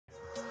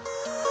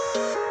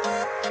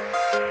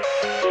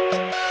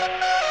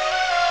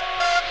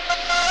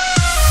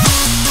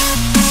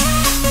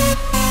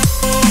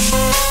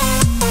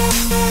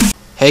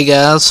Hey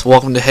guys,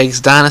 welcome to Haag's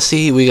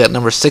Dynasty. We got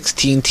number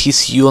 16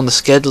 TCU on the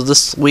schedule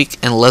this week,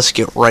 and let's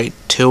get right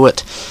to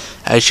it.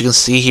 As you can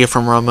see here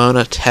from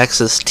Ramona,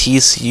 Texas,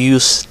 TCU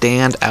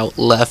standout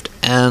left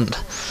end.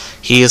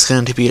 He is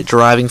going to be a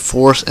driving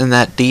force in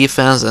that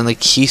defense, and the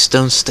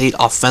Keystone State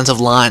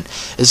offensive line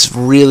is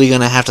really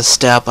going to have to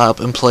step up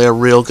and play a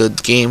real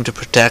good game to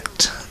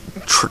protect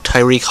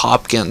Tyreek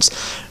Hopkins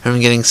from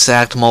getting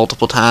sacked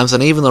multiple times,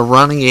 and even the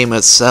running game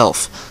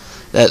itself.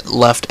 That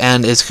left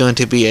end is going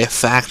to be a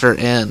factor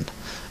in.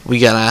 We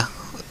have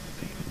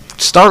to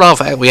start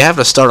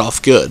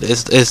off good.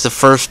 It's the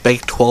first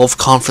Big 12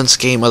 conference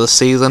game of the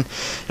season,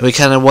 and we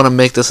kind of want to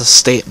make this a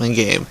statement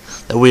game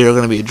that we are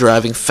going to be a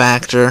driving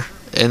factor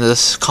in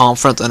this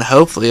conference and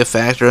hopefully a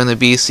factor in the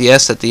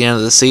BCS at the end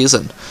of the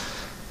season.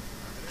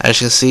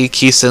 As you can see,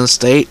 Keystone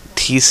State,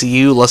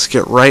 TCU, let's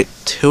get right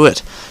to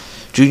it.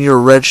 Junior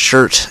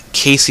redshirt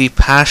Casey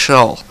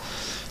Paschal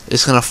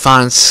is going to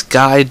find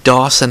Sky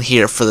Dawson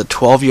here for the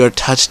 12-yard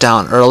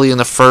touchdown early in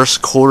the first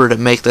quarter to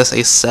make this a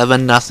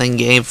 7-0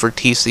 game for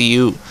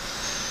TCU.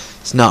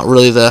 It's not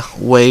really the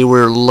way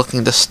we're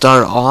looking to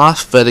start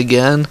off, but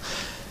again,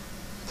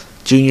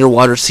 junior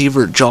wide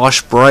receiver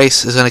Josh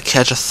Bryce is going to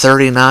catch a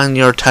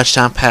 39-yard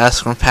touchdown pass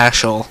from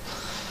Paschal.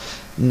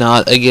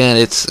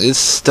 It's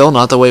still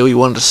not the way we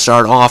wanted to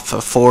start off. A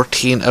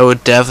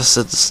 14-0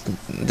 deficit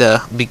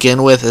to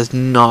begin with is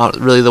not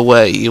really the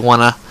way you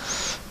want to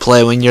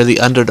play when you're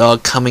the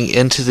underdog coming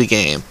into the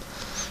game.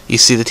 You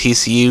see the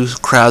TCU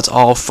crowd's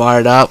all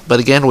fired up, but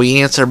again,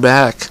 we answer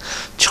back.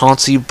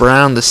 Chauncey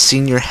Brown, the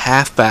senior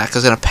halfback,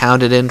 is going to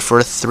pound it in for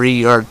a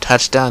 3-yard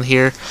touchdown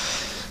here.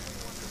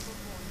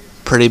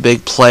 Pretty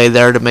big play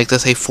there to make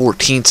this a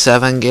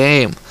 14-7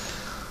 game.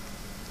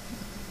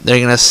 They're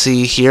going to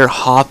see here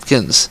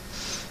Hopkins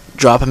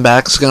dropping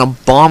back, is going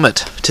to bomb it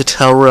to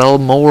Terrell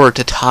Moore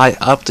to tie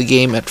up the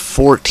game at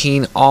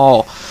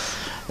 14-all.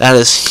 That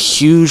is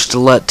huge to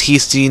let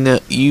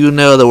TCU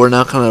know that we're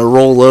not going to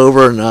roll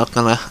over, not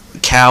going to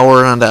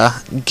cower and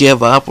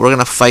give up. We're going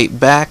to fight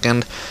back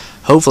and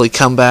hopefully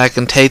come back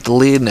and take the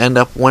lead and end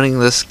up winning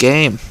this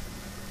game.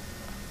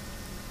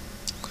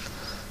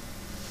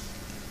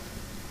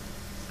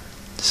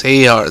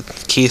 See, our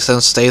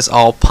Keystone State's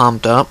all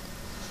pumped up.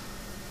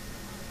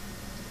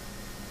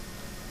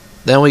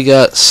 Then we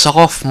got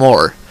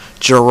sophomore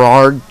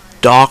Gerard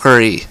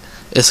Dockery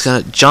is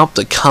going to jump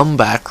the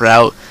comeback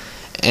route.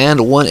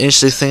 And one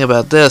interesting thing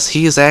about this,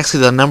 he is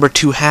actually the number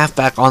 2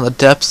 halfback on the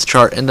depth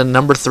chart in the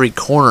number 3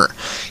 corner.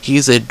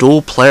 He's a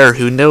dual player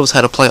who knows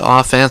how to play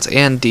offense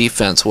and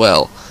defense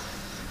well.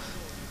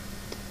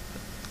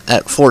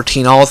 At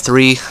 14-all,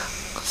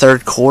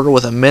 third quarter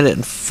with 1 minute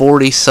and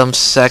 40-some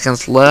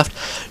seconds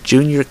left,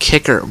 junior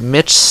kicker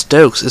Mitch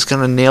Stokes is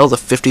going to nail the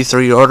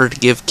 53-yarder to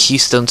give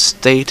Keystone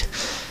State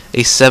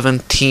a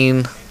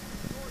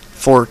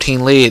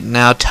 17-14 lead,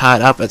 now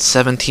tied up at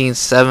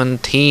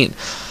 17-17.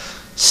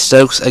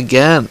 Stokes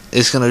again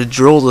is going to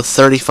drill the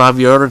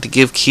 35-yarder to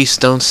give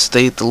Keystone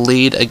State the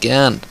lead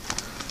again.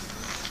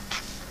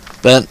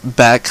 But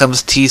back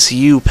comes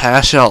TCU.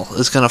 Paschal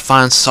is going to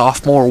find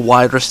sophomore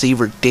wide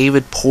receiver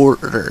David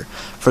Porter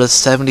for the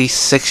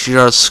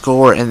 76-yard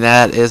score, and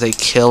that is a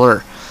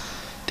killer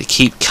to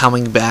keep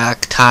coming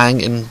back,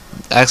 tying and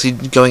actually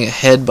going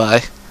ahead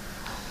by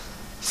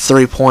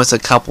 3 points a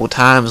couple of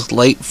times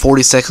late.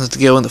 40 seconds to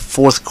go in the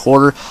fourth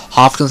quarter.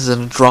 Hopkins is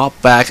going to drop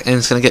back and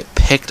is going to get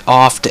picked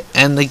off to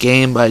end the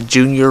game by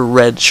junior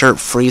redshirt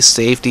free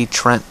safety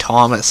Trent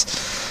Thomas.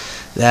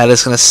 That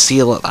is going to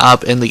seal it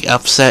up, and the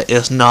upset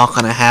is not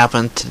going to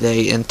happen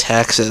today in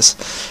Texas.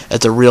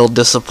 It's a real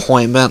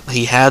disappointment.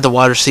 He had the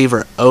wide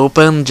receiver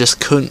open,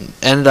 just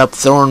ended up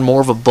throwing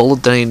more of a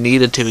bullet than he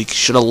needed to. He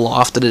should have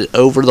lofted it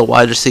over the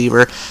wide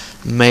receiver,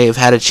 may have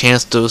had a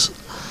chance to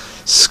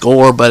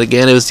score, but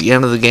again, it was the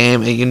end of the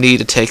game, and you need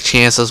to take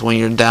chances when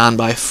you're down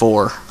by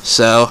 4.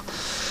 So,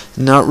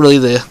 not really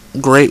the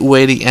great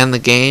way to end the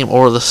game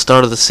or the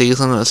start of the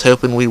season. I was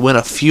hoping we'd win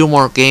a few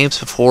more games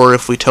before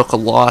if we took a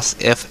loss,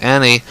 if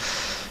any.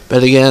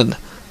 But again,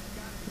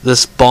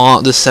 this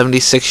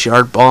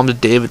 76-yard bomb to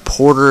David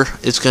Porter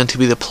is going to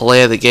be the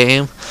play of the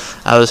game.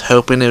 I was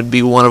hoping it would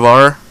be one of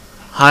our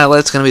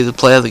highlights, going to be the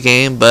play of the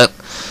game, but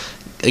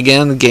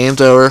again, the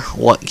game's over.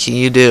 What can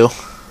you do?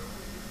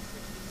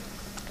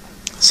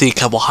 See a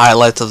couple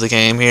highlights of the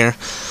game here.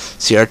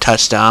 See our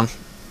touchdown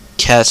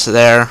catch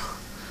there.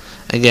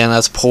 Again,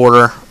 that's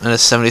Porter and a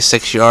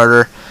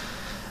 76-yarder.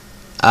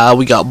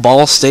 We got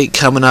Ball State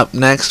coming up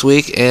next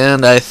week,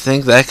 and I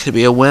think that could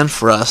be a win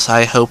for us.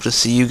 I hope to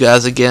see you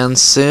guys again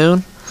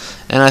soon,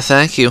 and I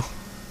thank you.